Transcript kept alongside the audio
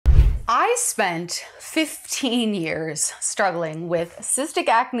I spent 15 years struggling with cystic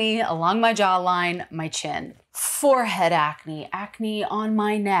acne along my jawline, my chin, forehead acne, acne on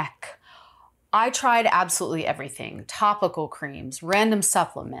my neck. I tried absolutely everything, topical creams, random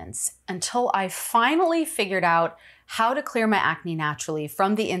supplements, until I finally figured out how to clear my acne naturally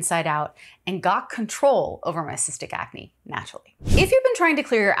from the inside out and got control over my cystic acne naturally. If you've been trying to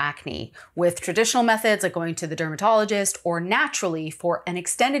clear your acne with traditional methods like going to the dermatologist or naturally for an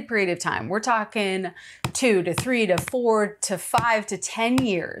extended period of time, we're talking 2 to 3 to 4 to 5 to 10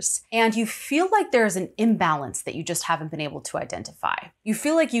 years, and you feel like there's an imbalance that you just haven't been able to identify, you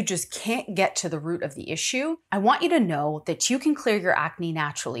feel like you just can't get to the root of the issue, I want you to know that you can clear your acne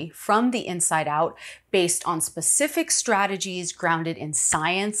naturally from the inside out based on specific strategies grounded in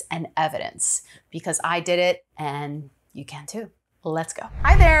science and evidence, because I did it and you can too. Let's go.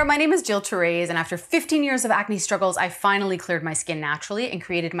 Hi there, my name is Therese, and after 15 years of acne struggles, I finally cleared my skin naturally and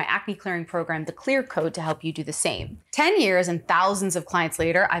created my acne clearing program, The Clear Code, to help you do the same. 10 years and thousands of clients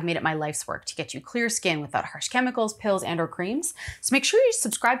later, I've made it my life's work to get you clear skin without harsh chemicals, pills, and/or creams. So make sure you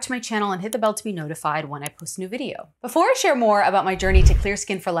subscribe to my channel and hit the bell to be notified when I post a new video. Before I share more about my journey to clear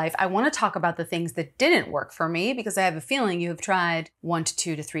skin for life, I want to talk about the things that didn't work for me, because I have a feeling you have tried 1 to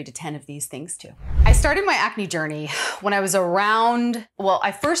 2 to 3 to 10 of these things too. I started my acne journey when I was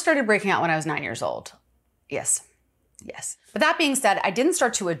I first started breaking out when I was 9 years old. Yes. But that being said, I didn't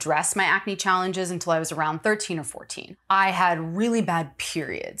start to address my acne challenges until I was around 13 or 14. I had really bad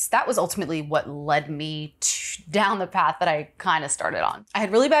periods. That was ultimately what led me down the path that I kind of started on. I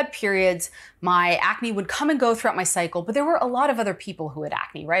had really bad periods. My acne would come and go throughout my cycle, but there were a lot of other people who had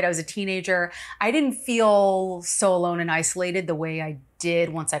acne, right? I was a teenager. I didn't feel so alone and isolated the way I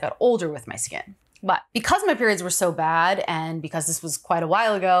did once I got older with my skin. But because my periods were so bad, and because this was quite a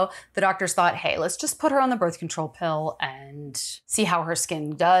while ago, the doctors thought, hey, let's just put her on the birth control pill and see how her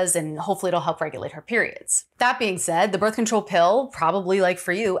skin does, and hopefully it'll help regulate her periods. That being said, the birth control pill, probably like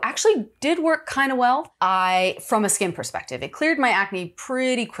for you, actually did work kind of well. From a skin perspective, it cleared my acne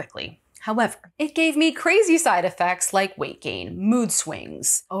pretty quickly. However, it gave me crazy side effects like weight gain, mood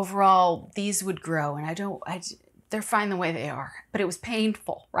swings. Overall, these would grow, and they're fine the way they are, but it was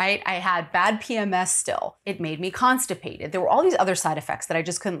painful, right? I had bad PMS still. It made me constipated. There were all these other side effects that I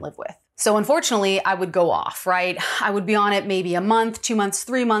just couldn't live with. So unfortunately, I would go off, right? I would be on it maybe a month, 2 months,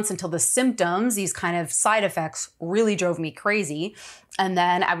 3 months until the symptoms, these kind of side effects, really drove me crazy. And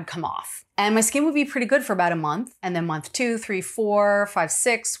then I would come off. And my skin would be pretty good for about a month. And then month 2, 3, 4, 5,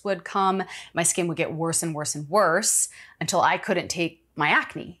 6 would come. My skin would get worse and worse and worse until I couldn't take my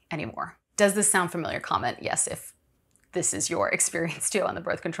acne anymore. Does this sound familiar? Comment yes if this is your experience too on the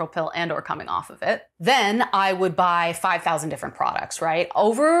birth control pill and or coming off of it. Then I would buy 5,000 different products, right?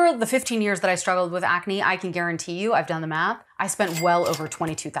 Over the 15 years that I struggled with acne, I can guarantee you, I've done the math, I spent well over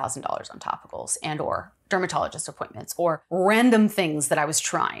 $22,000 on topicals and or dermatologist appointments or random things that I was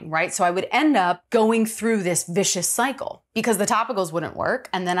trying, right? So I would end up going through this vicious cycle because the topicals wouldn't work.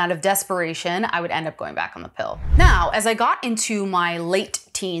 And then out of desperation, I would end up going back on the pill. Now, as I got into my late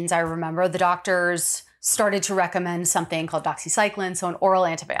teens, I remember the doctors started to recommend something called Doxycyline, so an oral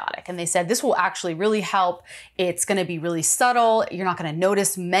antibiotic. And they said, this will actually really help. It's gonna be really subtle. You're not gonna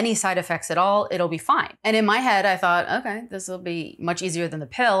notice many side effects at all. It'll be fine. And in my head, I thought, okay, this will be much easier than the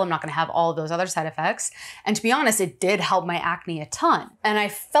pill. I'm not gonna have all of those other side effects. And to be honest, it did help my acne a ton. And I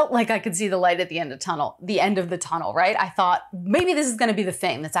felt like I could see the light at the end of the tunnel, right? I thought, maybe this is gonna be the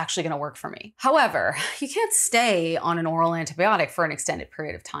thing that's actually gonna work for me. However, you can't stay on an oral antibiotic for an extended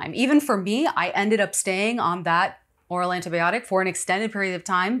period of time. Even for me, I ended up staying on that oral antibiotic for an extended period of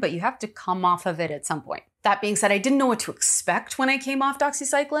time, but you have to come off of it at some point. That being said, I didn't know what to expect when I came off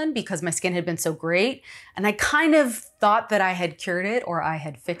Doxycyline because my skin had been so great, and I kind of thought that I had cured it or I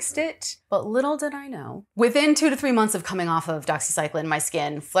had fixed it, but little did I know. Within 2 to 3 months of coming off of Doxycyline, my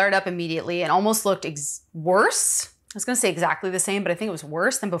skin flared up immediately and almost looked worse. I was gonna say exactly the same, but I think it was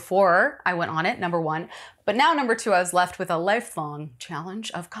worse than before I went on it, number 1. But now, number 2, I was left with a lifelong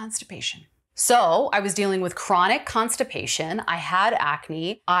challenge of constipation. So I was dealing with chronic constipation. I had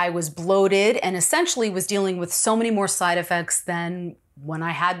acne. I was bloated and essentially was dealing with so many more side effects than when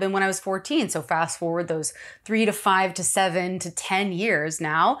I had been when I was 14. So fast forward those 3 to 5 to 7 to 10 years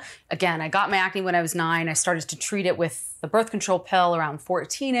now. Again, I got my acne when I was 9. I started to treat it with the birth control pill around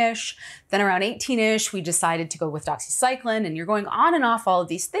 14-ish. Then around 18-ish, we decided to go with Doxycyline, and you're going on and off all of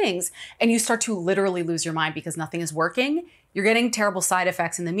these things, and you start to literally lose your mind because nothing is working. You're getting terrible side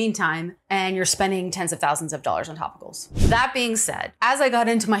effects in the meantime, and you're spending tens of thousands of dollars on topicals. That being said, as I got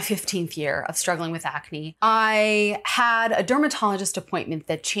into my 15th year of struggling with acne, I had a dermatologist appointment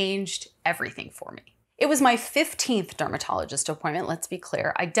that changed everything for me. It was my 15th dermatologist appointment, let's be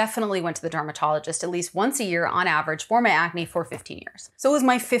clear. I definitely went to the dermatologist at least once a year on average for my acne for 15 years. So it was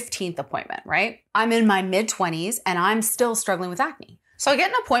my 15th appointment, right? I'm in my mid-20s and I'm still struggling with acne. So I get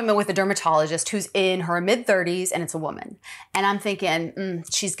an appointment with a dermatologist who's in her mid-30s and it's a woman. And I'm thinking,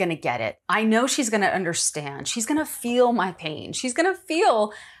 she's gonna get it. I know she's gonna understand. She's gonna feel my pain. She's gonna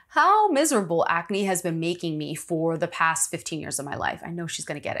feel how miserable acne has been making me for the past 15 years of my life. I know she's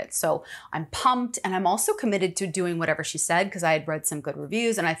gonna get it. So I'm pumped, and I'm also committed to doing whatever she said because I had read some good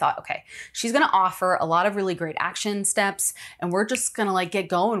reviews and I thought, okay, she's gonna offer a lot of really great action steps and we're just gonna like get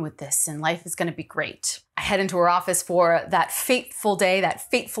going with this and life is gonna be great. I head into her office for that fateful day,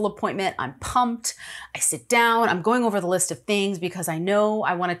 that fateful appointment. I'm pumped. I sit down, I'm going over the list of things because I know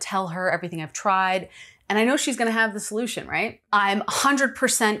I wanna tell her everything I've tried. And I know she's gonna have the solution, right? I'm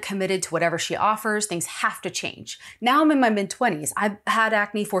 100% committed to whatever she offers. Things have to change. Now I'm in my mid-20s. I've had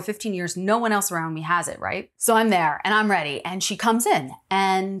acne for 15 years. No one else around me has it, right? So I'm there and I'm ready. And she comes in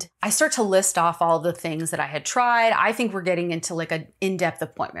and I start to list off all the things that I had tried. I think we're getting into like an in-depth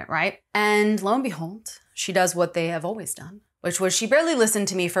appointment, right? And lo and behold, she does what they have always done, which was she barely listened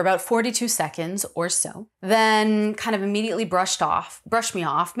to me for about 42 seconds or so, then kind of immediately brushed me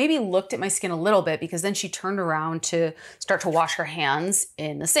off, maybe looked at my skin a little bit because then she turned around to start to wash her hands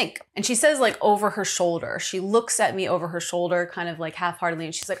in the sink. And she says like over her shoulder, she looks at me over her shoulder kind of like half-heartedly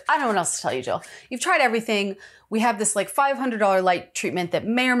and she's like, I don't know what else to tell you, Jill. You've tried everything. We have this like $500 light treatment that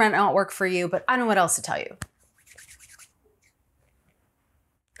may or may not work for you, but I don't know what else to tell you.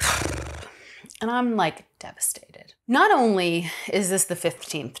 And I'm like devastated. Not only is this the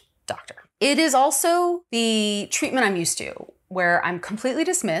 15th doctor, it is also the treatment I'm used to, where I'm completely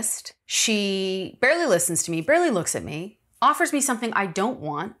dismissed. She barely listens to me, barely looks at me, offers me something I don't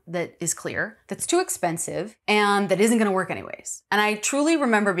want that is clear, that's too expensive, and that isn't gonna work anyways. And I truly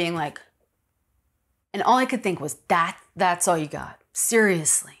remember being like, and all I could think was, that's all you got.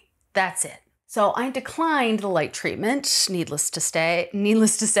 Seriously, that's it. So I declined the light treatment, needless to say,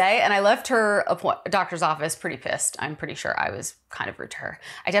 and I left her doctor's office pretty pissed. I'm pretty sure I was kind of rude to her.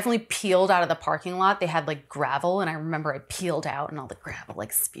 I definitely peeled out of the parking lot. They had like gravel, and I remember I peeled out and all the gravel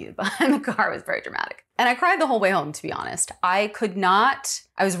like spewed behind the car. It was very dramatic. And I cried the whole way home, to be honest. I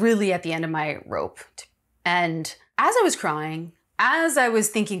was really at the end of my rope. And as I was crying, as I was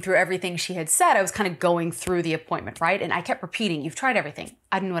thinking through everything she had said, I was kind of going through the appointment, right? And I kept repeating, you've tried everything.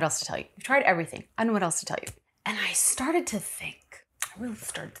 I don't know what else to tell you. You've tried everything. I don't know what else to tell you. And I started to think,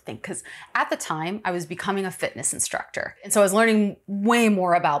 because at the time I was becoming a fitness instructor. And so I was learning way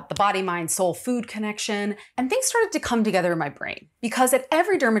more about the body, mind, soul, food connection, and things started to come together in my brain. Because at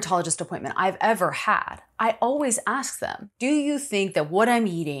every dermatologist appointment I've ever had, I always ask them, do you think that what I'm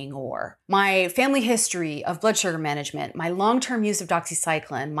eating or my family history of blood sugar management, my long-term use of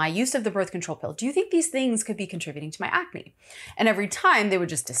doxycycline, my use of the birth control pill, do you think these things could be contributing to my acne? And every time they would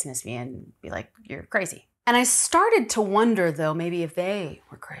just dismiss me and be like, you're crazy. And I started to wonder though, maybe if they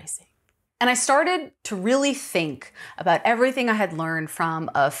were crazy. And I started to really think about everything I had learned from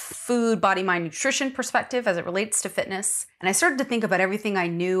a food, body, mind, nutrition perspective as it relates to fitness. And I started to think about everything I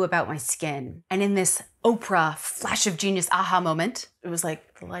knew about my skin. And in this Oprah flash of genius aha moment, it was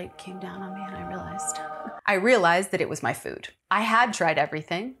like the light came down on me and I realized that it was my food. I had tried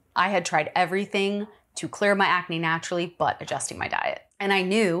everything. I had tried everything to clear my acne naturally, but adjusting my diet. And I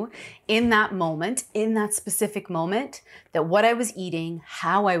knew in that moment, in that specific moment, that what I was eating,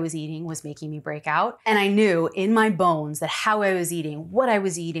 how I was eating was making me break out. And I knew in my bones that how I was eating, what I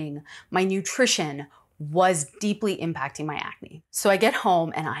was eating, my nutrition was deeply impacting my acne. So I get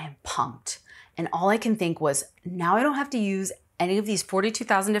home and I am pumped. And all I can think was, now I don't have to use any of these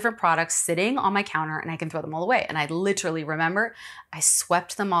 42,000 different products sitting on my counter and I can throw them all away. And I literally remember I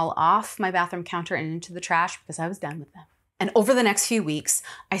swept them all off my bathroom counter and into the trash because I was done with them. And over the next few weeks,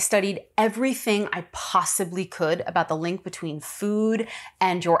 I studied everything I possibly could about the link between food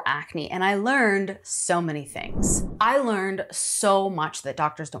and your acne. And I learned so many things. I learned so much that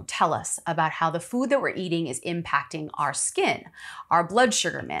doctors don't tell us about how the food that we're eating is impacting our skin, our blood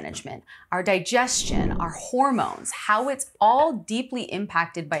sugar management, our digestion, our hormones, how it's all deeply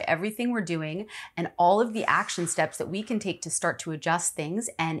impacted by everything we're doing and all of the action steps that we can take to start to adjust things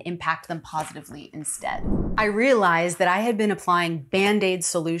and impact them positively instead. I realized that I had been applying Band-Aid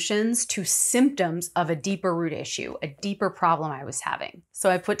solutions to symptoms of a deeper root issue, a deeper problem I was having. So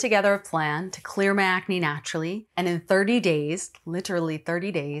I put together a plan to clear my acne naturally, and in 30 days, literally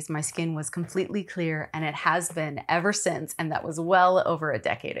 30 days, my skin was completely clear, and it has been ever since, and that was well over a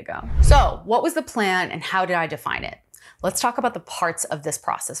decade ago. So what was the plan and how did I define it? Let's talk about the parts of this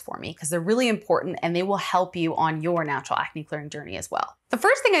process for me because they're really important and they will help you on your natural acne clearing journey as well. The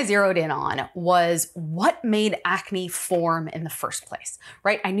first thing I zeroed in on was what made acne form in the first place,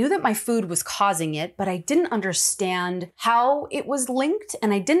 right? I knew that my food was causing it, but I didn't understand how it was linked,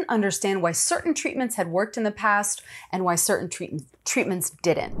 and I didn't understand why certain treatments had worked in the past and why certain treatments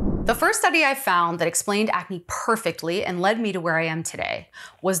didn't. The first study I found that explained acne perfectly and led me to where I am today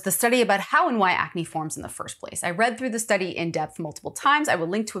was the study about how and why acne forms in the first place. I read through the study in depth multiple times. I will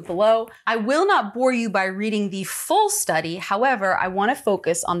link to it below. I will not bore you by reading the full study. However, I want to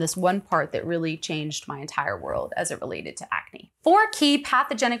focus on this one part that really changed my entire world as it related to acne. 4 key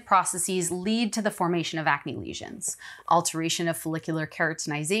pathogenic processes lead to the formation of acne lesions: alteration of follicular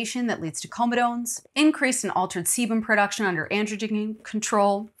keratinization that leads to comedones, increased and altered sebum production under androgen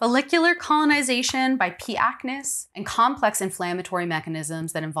control, follicular colonization by P. acnes, and complex inflammatory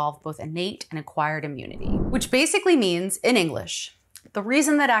mechanisms that involve both innate and acquired immunity. Which basically means, in English, the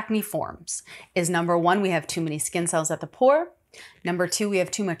reason that acne forms is number 1, we have too many skin cells at the pore. Number 2, we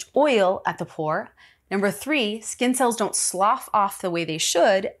have too much oil at the pore. Number 3, skin cells don't slough off the way they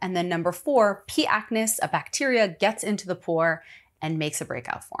should. And then number 4, P. acnes, a bacteria, gets into the pore and makes a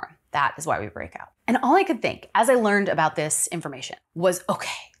breakout form. That is why we break out. And all I could think as I learned about this information was, okay,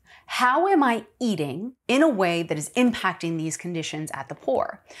 how am I eating in a way that is impacting these conditions at the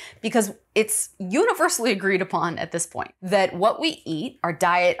pore? Because it's universally agreed upon at this point that what we eat, our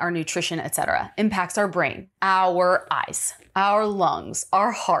diet, our nutrition, etc., impacts our brain, our eyes, our lungs,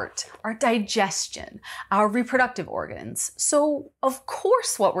 our heart, our digestion, our reproductive organs. So of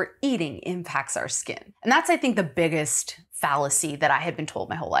course what we're eating impacts our skin. And that's, I think, the biggest fallacy that I had been told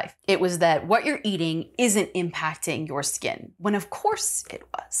my whole life. It was that what you're eating isn't impacting your skin, when of course it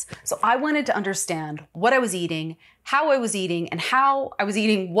was. So I wanted to understand what I was eating, how I was eating, and how I was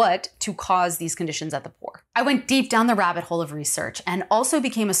eating what to cause these conditions at the pore. I went deep down the rabbit hole of research and also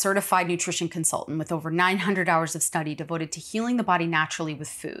became a certified nutrition consultant with over 900 hours of study devoted to healing the body naturally with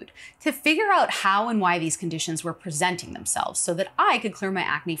food, to figure out how and why these conditions were presenting themselves so that I could clear my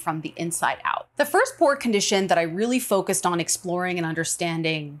acne from the inside out. The first pore condition that I really focused on exploring and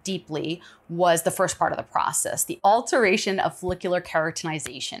understanding deeply was the first part of the process, the alteration of follicular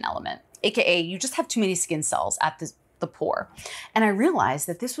keratinization element. AKA, you just have too many skin cells at the pore. And I realized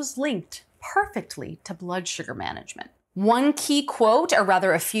that this was linked perfectly to blood sugar management. One key quote, or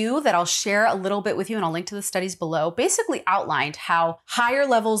rather a few, that I'll share a little bit with you, and I'll link to the studies below, basically outlined how higher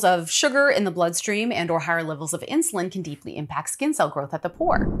levels of sugar in the bloodstream and or higher levels of insulin can deeply impact skin cell growth at the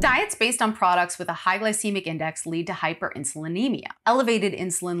pore. Diets based on products with a high glycemic index lead to hyperinsulinemia. Elevated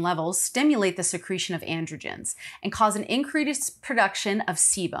insulin levels stimulate the secretion of androgens and cause an increased production of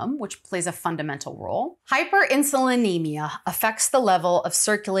sebum, which plays a fundamental role. Hyperinsulinemia affects the level of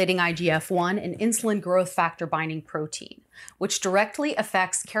circulating IGF-1 and insulin growth factor binding protein, which directly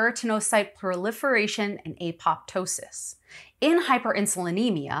affects keratinocyte proliferation and apoptosis. In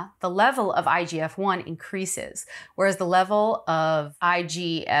hyperinsulinemia, the level of IGF-1 increases, whereas the level of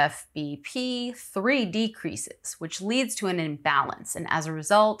IGF-BP3 decreases, which leads to an imbalance, and as a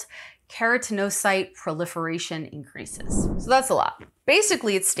result, keratinocyte proliferation increases. So that's a lot.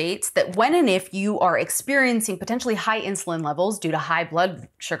 Basically, it states that when and if you are experiencing potentially high insulin levels due to high blood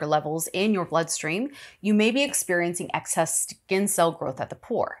sugar levels in your bloodstream, you may be experiencing excess skin cell growth at the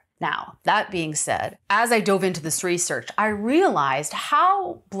pore. Now, that being said, as I dove into this research, I realized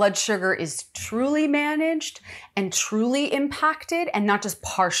how blood sugar is truly managed and truly impacted, and not just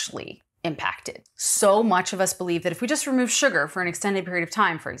partially impacted. So much of us believe that if we just remove sugar for an extended period of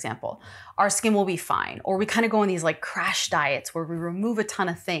time, for example, our skin will be fine. Or we kind of go on these like crash diets where we remove a ton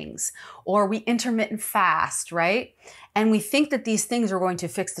of things, or we intermittent fast, right? And we think that these things are going to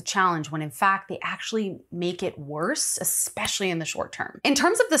fix the challenge when in fact they actually make it worse, especially in the short term. In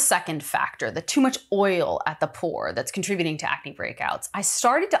terms of the second factor, the too much oil at the pore that's contributing to acne breakouts, I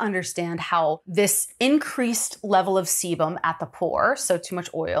started to understand how this increased level of sebum at the pore, so too much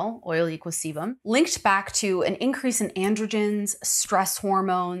oil equals sebum, linked back to an increase in androgens, stress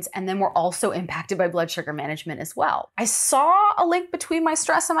hormones, and then we're also impacted by blood sugar management as well. I saw a link between my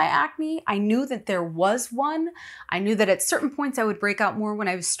stress and my acne. I knew that there was one. I knew that at certain points I would break out more when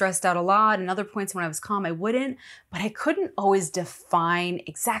I was stressed out a lot, and other points when I was calm I wouldn't, but I couldn't always define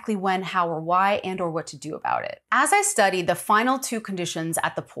exactly when, how, or why, and or what to do about it. As I studied the final 2 conditions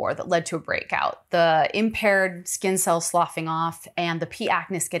at the pore that led to a breakout, the impaired skin cells sloughing off and the P.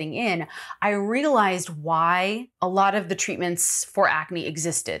 acnes getting in, I realized why a lot of the treatments for acne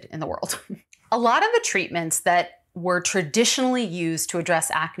existed in the world. A lot of the treatments that were traditionally used to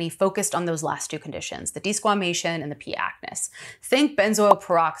address acne focused on those last 2 conditions, the desquamation and the P. acnes. Think benzoyl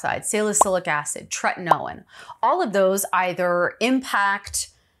peroxide, salicylic acid, tretinoin. All of those either impact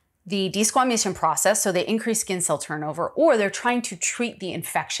the desquamation process, so they increase skin cell turnover, or they're trying to treat the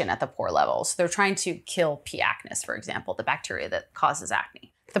infection at the pore level. So they're trying to kill P. acnes, for example, the bacteria that causes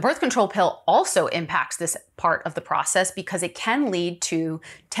acne. The birth control pill also impacts this part of the process because it can lead to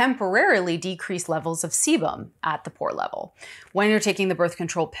temporarily decreased levels of sebum at the pore level. When you're taking the birth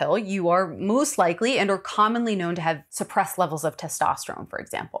control pill, you are most likely and are commonly known to have suppressed levels of testosterone, for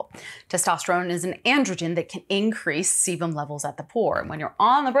example. Testosterone is an androgen that can increase sebum levels at the pore. And when you're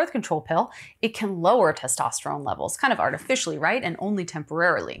on the birth control pill, it can lower testosterone levels, kind of artificially, right? And only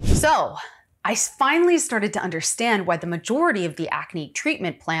temporarily. So, I finally started to understand why the majority of the acne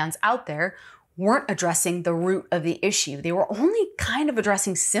treatment plans out there weren't addressing the root of the issue. They were only kind of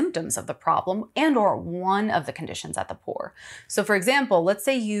addressing symptoms of the problem and or one of the conditions at the pore. So for example, let's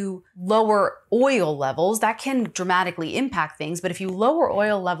say you lower oil levels, that can dramatically impact things, but if you lower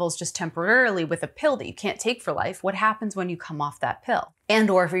oil levels just temporarily with a pill that you can't take for life, what happens when you come off that pill? And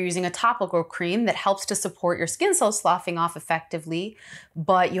or if you're using a topical cream that helps to support your skin cells sloughing off effectively,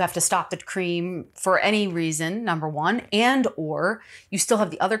 but you have to stop the cream for any reason, number one, and or you still have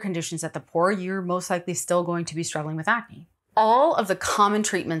the other conditions at the pore, you're most likely still going to be struggling with acne. All of the common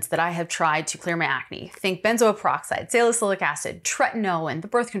treatments that I have tried to clear my acne, think benzoyl peroxide, salicylic acid, tretinoin, the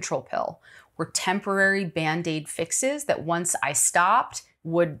birth control pill, were temporary band-aid fixes that once I stopped,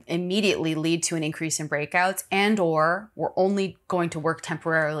 would immediately lead to an increase in breakouts and or were only going to work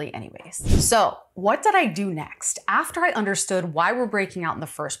temporarily anyways. So what did I do next? After I understood why we're breaking out in the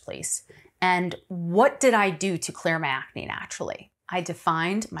first place and what did I do to clear my acne naturally? I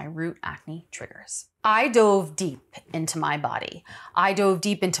defined my root acne triggers. I dove deep into my body. I dove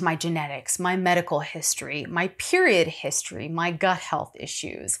deep into my genetics, my medical history, my period history, my gut health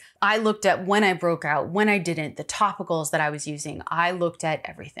issues. I looked at when I broke out, when I didn't, the topicals that I was using. I looked at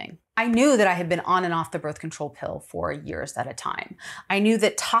everything. I knew that I had been on and off the birth control pill for years at a time. I knew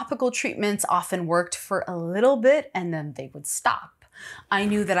that topical treatments often worked for a little bit and then they would stop. I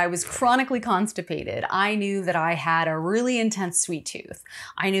knew that I was chronically constipated. I knew that I had a really intense sweet tooth.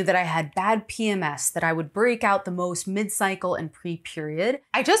 I knew that I had bad PMS, that I would break out the most mid-cycle and pre-period.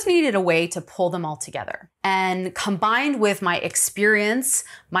 I just needed a way to pull them all together. And combined with my experience,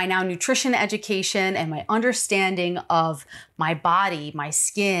 my now nutrition education, and my understanding of my body, my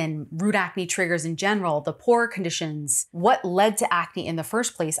skin, root acne triggers in general, the pore conditions, what led to acne in the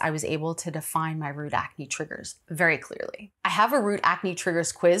first place, I was able to define my root acne triggers very clearly. I have a root acne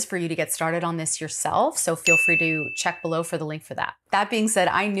triggers quiz for you to get started on this yourself, so feel free to check below for the link for that. That being said,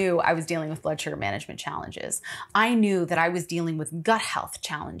 I knew I was dealing with blood sugar management challenges. I knew that I was dealing with gut health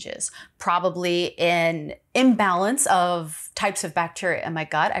challenges, probably an imbalance of types of bacteria in my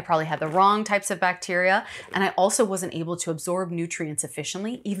gut. I probably had the wrong types of bacteria, and I also wasn't able to absorb nutrients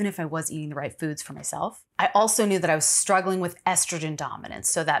efficiently, even if I was eating the right foods for myself. I also knew that I was struggling with estrogen dominance,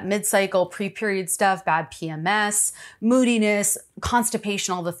 so that mid-cycle, pre-period stuff, bad PMS, moodiness,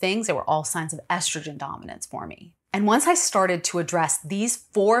 constipation, all the things, they were all signs of estrogen dominance for me. And once I started to address these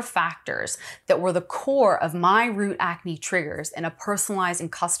 4 factors that were the core of my root acne triggers in a personalized and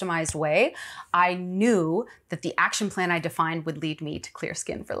customized way, I knew that the action plan I defined would lead me to clear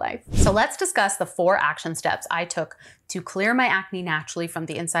skin for life. So let's discuss the 4 action steps I took to clear my acne naturally from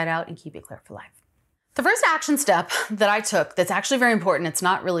the inside out and keep it clear for life. The first action step that I took that's actually very important, it's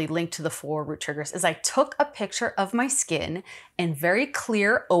not really linked to the 4 root triggers, is I took a picture of my skin in very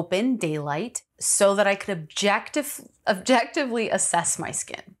clear, open daylight so that I could objectively assess my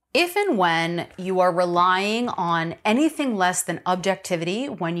skin. If and when you are relying on anything less than objectivity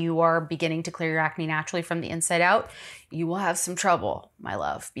when you are beginning to clear your acne naturally from the inside out, you will have some trouble, my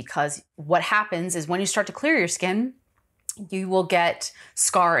love, because what happens is when you start to clear your skin, you will get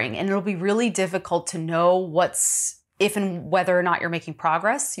scarring and it'll be really difficult to know if and whether or not you're making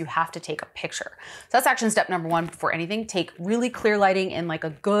progress. You have to take a picture. So that's action step number 1 before anything. Take really clear lighting in like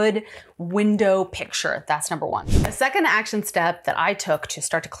a good window picture. That's number 1. The second action step that I took to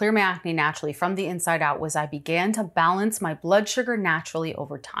start to clear my acne naturally from the inside out was I began to balance my blood sugar naturally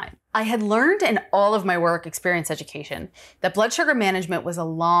over time. I had learned in all of my work experience education that blood sugar management was a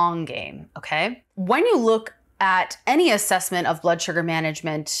long game, okay? When you look at any assessment of blood sugar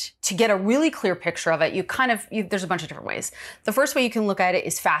management, to get a really clear picture of it, there's a bunch of different ways. The first way you can look at it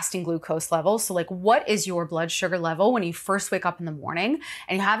is fasting glucose levels. So like, what is your blood sugar level when you first wake up in the morning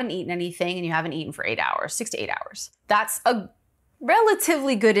and you haven't eaten anything and you haven't eaten for 8 hours, 6 to 8 hours? That's a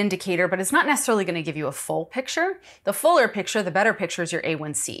relatively good indicator, but it's not necessarily going to give you a full picture. The fuller picture, the better picture is your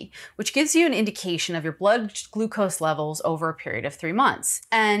A1C, which gives you an indication of your blood glucose levels over a period of 3 months.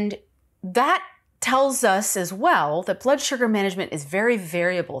 And that tells us as well that blood sugar management is very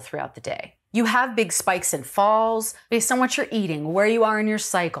variable throughout the day. You have big spikes and falls based on what you're eating, where you are in your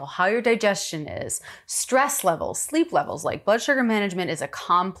cycle, how your digestion is, stress levels, sleep levels. Like blood sugar management is a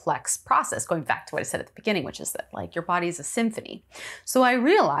complex process, going back to what I said at the beginning, which is that like your body is a symphony. So I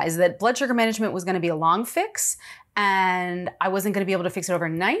realized that blood sugar management was going to be a long fix and I wasn't going to be able to fix it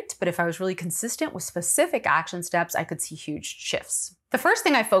overnight, but if I was really consistent with specific action steps, I could see huge shifts. The first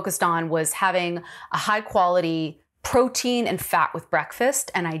thing I focused on was having a high quality protein and fat with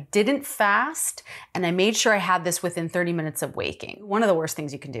breakfast, and I didn't fast, and I made sure I had this within 30 minutes of waking. One of the worst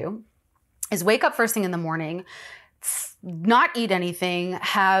things you can do is wake up first thing in the morning, not eat anything,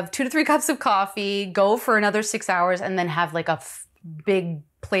 have 2 to 3 cups of coffee, go for another 6 hours, and then have like a big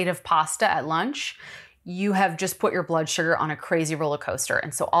plate of pasta at lunch. You have just put your blood sugar on a crazy roller coaster.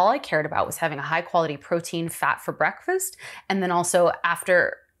 And so all I cared about was having a high quality protein fat for breakfast, and then also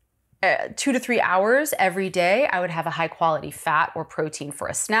after 2 to 3 hours every day, I would have a high quality fat or protein for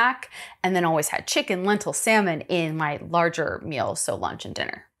a snack, and then always had chicken, lentil, salmon in my larger meals, so lunch and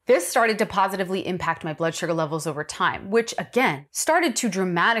dinner. This started to positively impact my blood sugar levels over time, which again, started to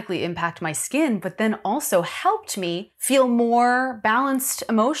dramatically impact my skin, but then also helped me feel more balanced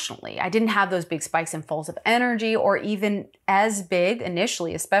emotionally. I didn't have those big spikes and falls of energy, or even as big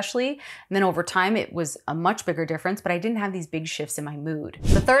initially, especially. And then over time, it was a much bigger difference, but I didn't have these big shifts in my mood.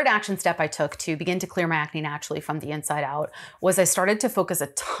 The third action step I took to begin to clear my acne naturally from the inside out was I started to focus a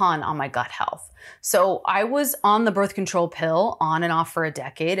ton on my gut health. So I was on the birth control pill on and off for a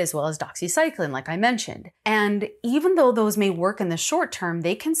decade, as well as Doxycycline, like I mentioned. And even though those may work in the short term,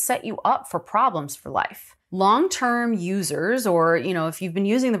 they can set you up for problems for life. Long-term users, or if you've been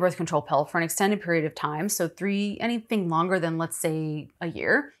using the birth control pill for an extended period of time, so anything longer than let's say a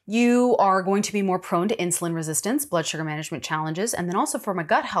year, you are going to be more prone to insulin resistance, blood sugar management challenges, and then also from a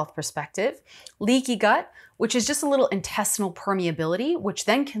gut health perspective, leaky gut, which is just a little intestinal permeability, which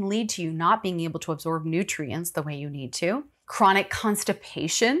then can lead to you not being able to absorb nutrients the way you need to. Chronic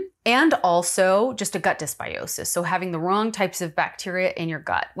constipation, and also just a gut dysbiosis. So having the wrong types of bacteria in your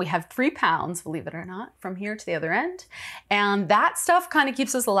gut. We have 3 pounds, believe it or not, from here to the other end. And that stuff kind of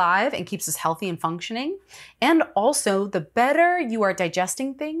keeps us alive and keeps us healthy and functioning. And also the better you are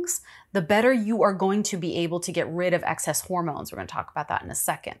digesting things, the better you are going to be able to get rid of excess hormones. We're going to talk about that in a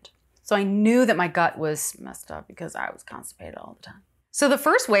second. So I knew that my gut was messed up because I was constipated all the time. So the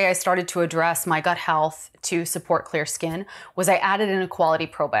first way I started to address my gut health to support clear skin was I added in a quality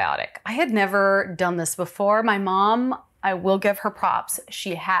probiotic. I had never done this before. My mom, I will give her props.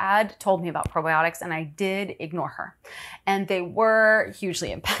 She had told me about probiotics and I did ignore her. And they were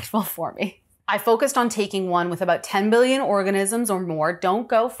hugely impactful for me. I focused on taking one with about 10 billion organisms or more. Don't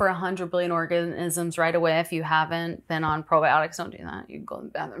go for 100 billion organisms right away if you haven't been on probiotics. Don't do that. You can go in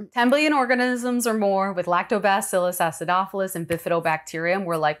the bathroom. 10 billion organisms or more with lactobacillus acidophilus and bifidobacterium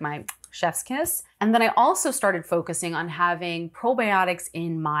were like my chef's kiss. And then I also started focusing on having probiotics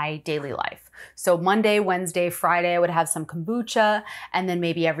in my daily life. So Monday, Wednesday, Friday, I would have some kombucha, and then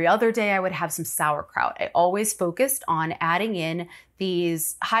maybe every other day I would have some sauerkraut. I always focused on adding in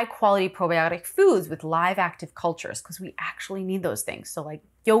these high quality probiotic foods with live active cultures because we actually need those things. So like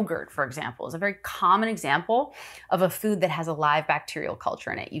yogurt, for example, is a very common example of a food that has a live bacterial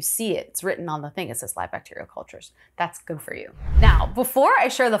culture in it. You see it, it's written on the thing, it says live bacterial cultures. That's good for you. Now, before I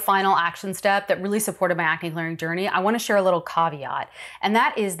share the final action step that really supported my acne clearing journey, I want to share a little caveat, and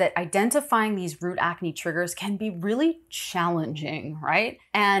that is that identifying these root acne triggers can be really challenging, right?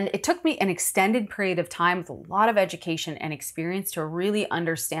 And it took me an extended period of time with a lot of education and experience to really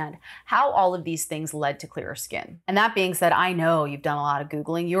understand how all of these things led to clearer skin. And that being said, I know you've done a lot of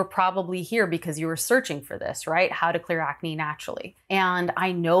Googling. You're probably here because you were searching for this, right? How to clear acne naturally. And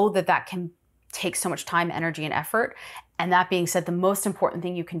I know that that can take so much time, energy, and effort. And that being said, the most important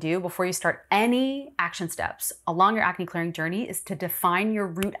thing you can do before you start any action steps along your acne clearing journey is to define your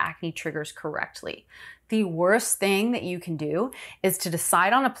root acne triggers correctly. The worst thing that you can do is to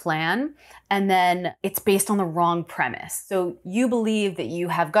decide on a plan and then it's based on the wrong premise. So you believe that you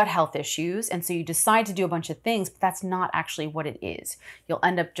have gut health issues and so you decide to do a bunch of things, but that's not actually what it is. You'll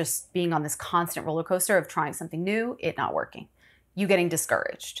end up just being on this constant roller coaster of trying something new, it not working. You getting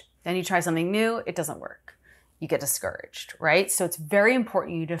discouraged. Then you try something new, it doesn't work. You get discouraged, right? So it's very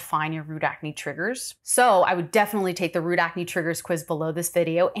important you define your root acne triggers. So I would definitely take the root acne triggers quiz below this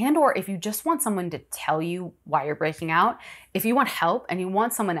video, and or if you just want someone to tell you why you're breaking out, if you want help and you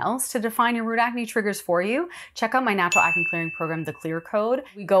want someone else to define your root acne triggers for you, check out my natural acne clearing program, The Clear Code.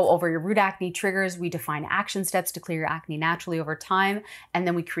 We go over your root acne triggers, we define action steps to clear your acne naturally over time, and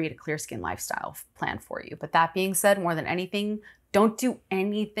then we create a clear skin lifestyle plan for you. But that being said, more than anything, don't do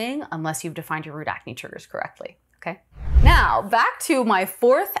anything unless you've defined your root acne triggers correctly, okay? Now, Now, back to my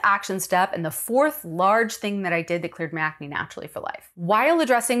fourth action step and the fourth large thing that I did that cleared my acne naturally for life. While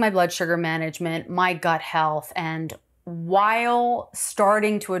addressing my blood sugar management, my gut health, and while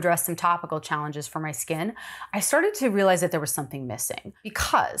starting to address some topical challenges for my skin, I started to realize that there was something missing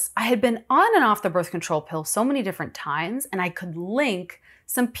because I had been on and off the birth control pill so many different times, and I could link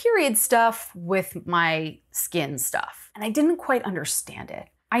some period stuff with my skin stuff, and I didn't quite understand it.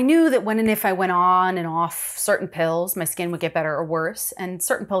 I knew that when and if I went on and off certain pills, my skin would get better or worse, and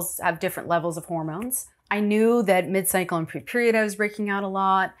certain pills have different levels of hormones. I knew that mid-cycle and pre-period I was breaking out a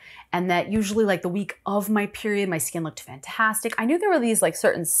lot, and that usually like the week of my period, my skin looked fantastic. I knew there were these like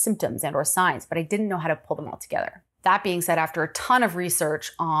certain symptoms and or signs, but I didn't know how to pull them all together. That being said, after a ton of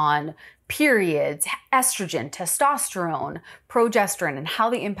research on periods, estrogen, testosterone, progesterone, and how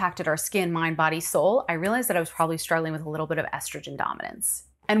they impacted our skin, mind, body, soul, I realized that I was probably struggling with a little bit of estrogen dominance.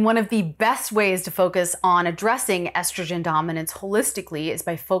 And one of the best ways to focus on addressing estrogen dominance holistically is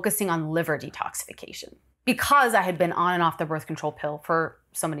by focusing on liver detoxification. Because I had been on and off the birth control pill for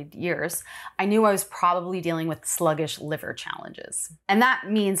so many years, I knew I was probably dealing with sluggish liver challenges. And that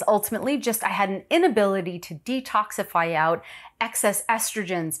means ultimately just I had an inability to detoxify out excess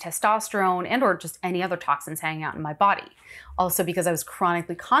estrogens, testosterone, and or just any other toxins hanging out in my body. Also, because I was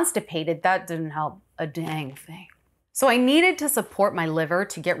chronically constipated, that didn't help a dang thing. So I needed to support my liver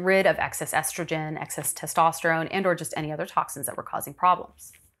to get rid of excess estrogen, excess testosterone, and or just any other toxins that were causing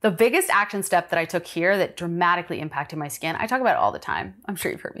problems. The biggest action step that I took here that dramatically impacted my skin, I talk about it all the time, I'm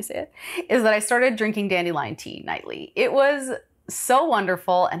sure you've heard me say it, is that I started drinking dandelion tea nightly. It was so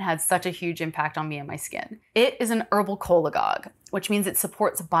wonderful and had such a huge impact on me and my skin. It is an herbal cholagogue, which means it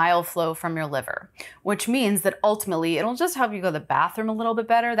supports bile flow from your liver, which means that ultimately it'll just help you go to the bathroom a little bit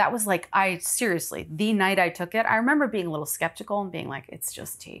better. That was like, seriously, the night I took it, I remember being a little skeptical and being like, it's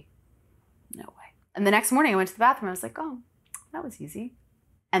just tea. No way. And the next morning I went to the bathroom, I was like, oh, that was easy.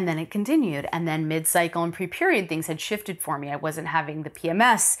 And then it continued. And then mid-cycle and pre-period things had shifted for me. I wasn't having the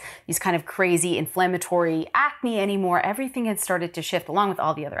PMS, these kind of crazy inflammatory acne anymore. Everything had started to shift along with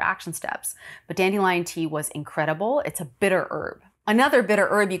all the other action steps. But dandelion tea was incredible. It's a bitter herb. Another bitter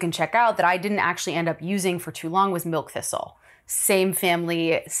herb you can check out that I didn't actually end up using for too long was milk thistle. Same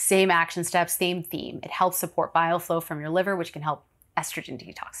family, same action steps, same theme. It helps support bile flow from your liver, which can help estrogen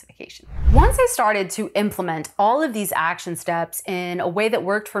detoxification. Once I started to implement all of these action steps in a way that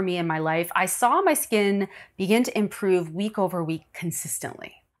worked for me in my life, I saw my skin begin to improve week over week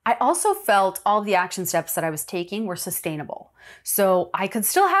consistently. I also felt all the action steps that I was taking were sustainable. So I could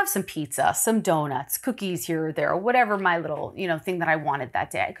still have some pizza, some donuts, cookies here or there, or whatever my little, thing that I wanted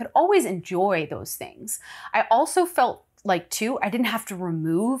that day. I could always enjoy those things. I also felt like too, I didn't have to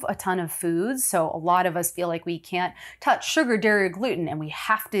remove a ton of foods. So a lot of us feel like we can't touch sugar, dairy, or gluten, and we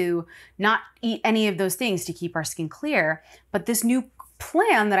have to not eat any of those things to keep our skin clear. But this new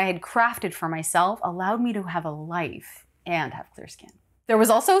plan that I had crafted for myself allowed me to have a life and have clear skin. There was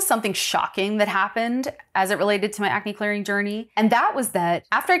also something shocking that happened as it related to my acne clearing journey. And that was that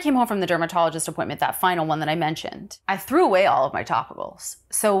after I came home from the dermatologist appointment, that final one that I mentioned, I threw away all of my topicals.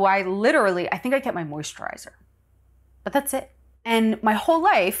 So I think I kept my moisturizer. But that's it. And my whole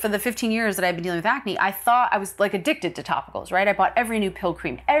life, for the 15 years that I've been dealing with acne, I thought I was like addicted to topicals, right? I bought every new pill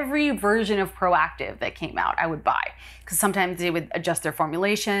cream, every version of Proactive that came out, I would buy. Because sometimes they would adjust their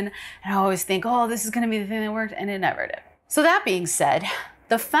formulation, and I always think, oh, this is gonna be the thing that worked, and it never did. So that being said,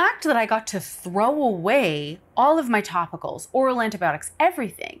 the fact that I got to throw away all of my topicals, oral antibiotics,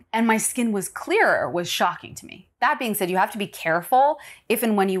 everything, and my skin was clearer was shocking to me. That being said, you have to be careful if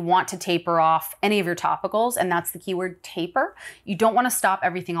and when you want to taper off any of your topicals, and that's the keyword, taper. You don't want to stop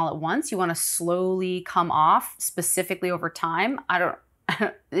everything all at once. You want to slowly come off, specifically over time.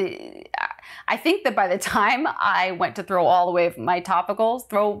 I think that by the time I went to throw my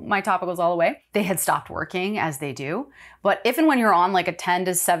topicals all away, they had stopped working as they do. But if and when you're on like a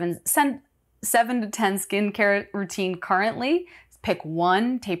 7 to 10 skincare routine currently, pick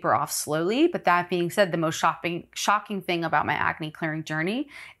one, taper off slowly. But that being said, the most shocking thing about my acne clearing journey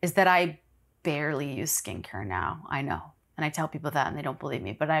is that I barely use skincare now. I know. And I tell people that and they don't believe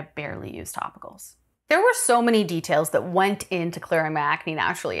me, but I barely use topicals. There were so many details that went into clearing my acne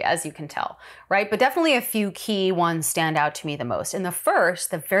naturally, as you can tell, right? But definitely a few key ones stand out to me the most. And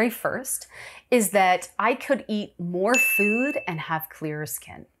the very first, is that I could eat more food and have clearer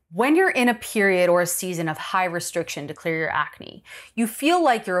skin. When you're in a period or a season of high restriction to clear your acne, you feel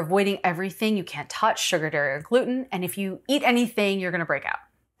like you're avoiding everything. You can't touch sugar, dairy, or gluten. And if you eat anything, you're gonna break out.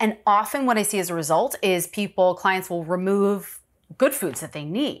 And often what I see as a result is clients will remove good foods that they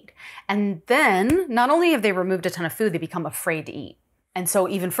need. And then not only have they removed a ton of food, they become afraid to eat. And so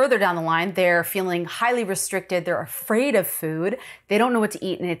even further down the line, they're feeling highly restricted. They're afraid of food. They don't know what to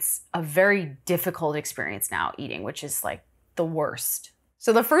eat. And it's a very difficult experience now eating, which is like the worst.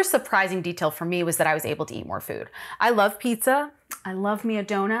 So the first surprising detail for me was that I was able to eat more food. I love pizza. I love me a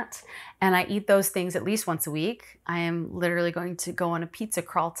donut, and I eat those things at least once a week. I am literally going to go on a pizza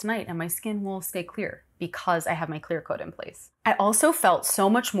crawl tonight and my skin will stay clear because I have my clear coat in place. I also felt so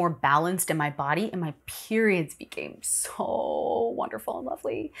much more balanced in my body, and my periods became so wonderful and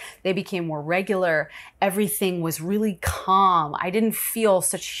lovely. They became more regular. Everything was really calm. I didn't feel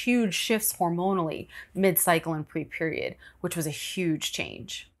such huge shifts hormonally mid-cycle and pre-period, which was a huge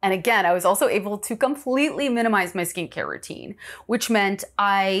change. And again, I was also able to completely minimize my skincare routine, which meant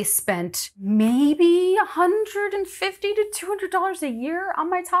I spent maybe $150 to $200 a year on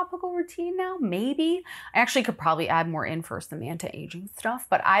my topical routine now, maybe. I actually could probably add more in for some anti-aging stuff,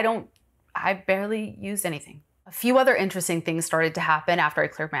 but I barely used anything. A few other interesting things started to happen after I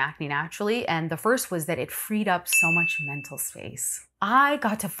cleared my acne naturally, and the first was that it freed up so much mental space. I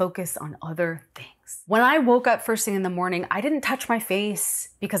got to focus on other things. When I woke up first thing in the morning, I didn't touch my face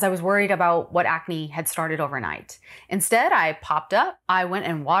because I was worried about what acne had started overnight. Instead, I popped up, I went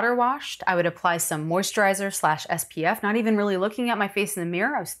and water washed, I would apply some moisturizer / SPF, not even really looking at my face in the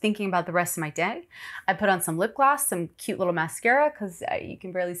mirror. I was thinking about the rest of my day. I put on some lip gloss, some cute little mascara, because you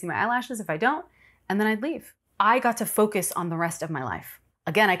can barely see my eyelashes if I don't, and then I'd leave. I got to focus on the rest of my life.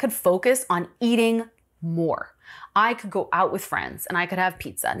 Again, I could focus on eating more. I could go out with friends and I could have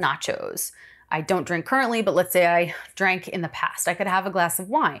pizza, nachos. I don't drink currently, but let's say I drank in the past. I could have a glass of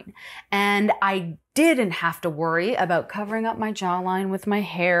wine. And I didn't have to worry about covering up my jawline with my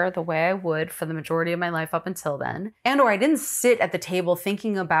hair the way I would for the majority of my life up until then. Or I didn't sit at the table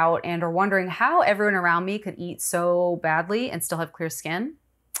thinking about or wondering how everyone around me could eat so badly and still have clear skin.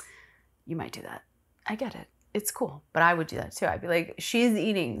 You might do that. I get it. It's cool, but I would do that too. I'd be like, she's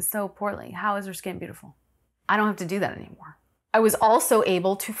eating so poorly. How is her skin beautiful? I don't have to do that anymore. I was also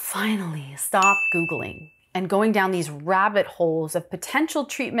able to finally stop Googling and going down these rabbit holes of potential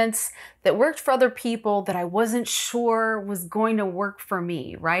treatments that worked for other people that I wasn't sure was going to work for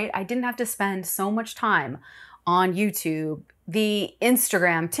me, right? I didn't have to spend so much time on YouTube, the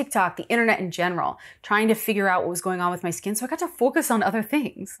Instagram, TikTok, the internet in general, trying to figure out what was going on with my skin. So I got to focus on other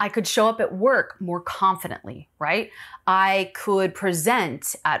things. I could show up at work more confidently, right? I could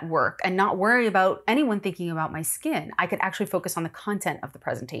present at work and not worry about anyone thinking about my skin. I could actually focus on the content of the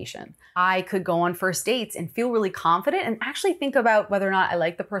presentation. I could go on first dates and feel really confident and actually think about whether or not I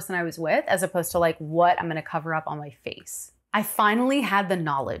like the person I was with, as opposed to like what I'm gonna cover up on my face. I finally had the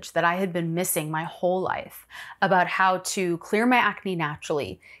knowledge that I had been missing my whole life about how to clear my acne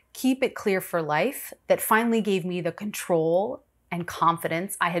naturally, keep it clear for life, that finally gave me the control and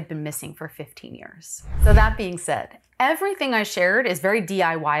confidence I had been missing for 15 years. So that being said, everything I shared is very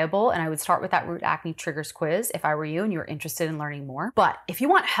DIY-able, and I would start with that root acne triggers quiz if I were you and you were interested in learning more. But if you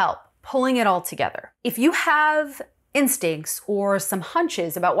want help pulling it all together, if you have instincts or some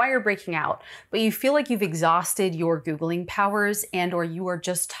hunches about why you're breaking out, but you feel like you've exhausted your Googling powers or you are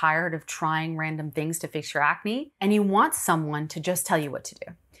just tired of trying random things to fix your acne, and you want someone to just tell you what to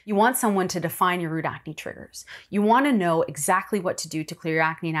do. You want someone to define your root acne triggers. You want to know exactly what to do to clear your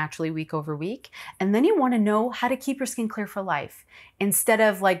acne naturally week over week, and then you want to know how to keep your skin clear for life instead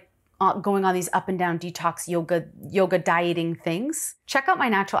of like going on these up and down detox yoga dieting things. Check out my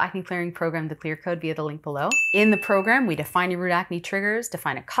natural acne clearing program, The Clear Code, via the link below. In the program, we define your root acne triggers,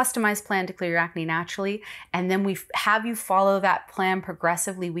 define a customized plan to clear your acne naturally, and then we have you follow that plan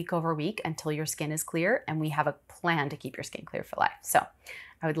progressively week over week until your skin is clear, and we have a plan to keep your skin clear for life. So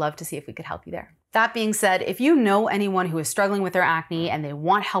I would love to see if we could help you there. That being said, if you know anyone who is struggling with their acne and they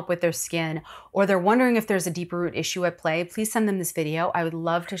want help with their skin, or they're wondering if there's a deeper root issue at play, please send them this video. I would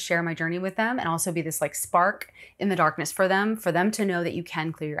love to share my journey with them and also be this like spark in the darkness for them to know that you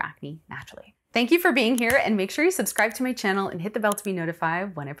can clear your acne naturally. Thank you for being here, and make sure you subscribe to my channel and hit the bell to be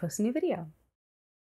notified when I post a new video.